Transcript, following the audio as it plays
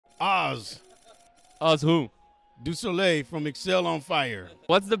Oz Us who? du Soleil from Excel on Fire.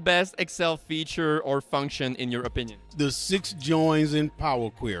 What's the best Excel feature or function in your opinion? The 6 joins in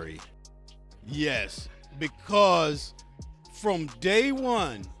Power Query. Yes, because from day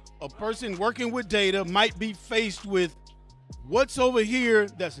one, a person working with data might be faced with what's over here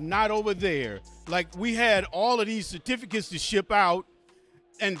that's not over there. Like we had all of these certificates to ship out,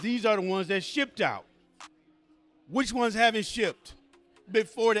 and these are the ones that shipped out. Which ones haven't shipped?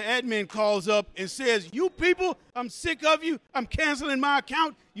 Before the admin calls up and says, you people, I'm sick of you. I'm canceling my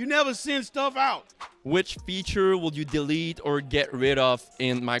account. You never send stuff out. Which feature will you delete or get rid of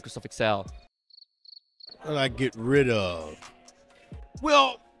in Microsoft Excel? What I get rid of?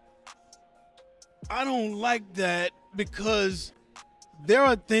 Well, I don't like that because there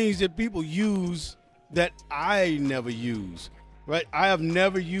are things that people use that I never use, right? I have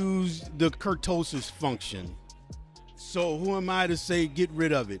never used the kurtosis function. So who am I to say get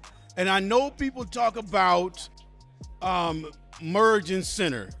rid of it? And I know people talk about merge and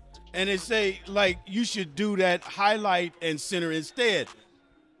center, and they say like you should do that highlight and center instead.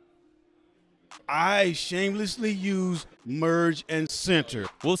 I shamelessly use merge and center.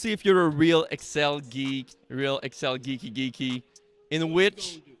 We'll see if you're a real Excel geek, real Excel geeky. In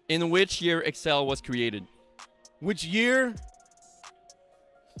which year Excel was created? Which year?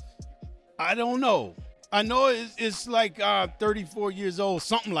 I don't know. I know it's like 34 years old,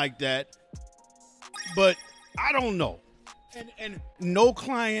 something like that. But I don't know. And no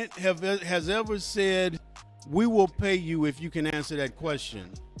client has ever said, we will pay you if you can answer that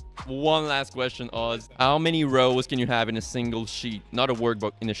question. One last question, Oz. How many rows can you have in a single sheet? Not a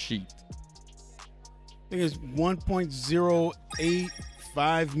workbook, in a sheet. I think it's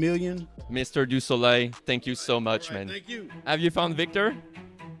 1.085 million. Mr. Du Soleil, thank you so much, All right, man. thank you. Have you found Victor?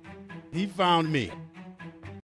 He found me.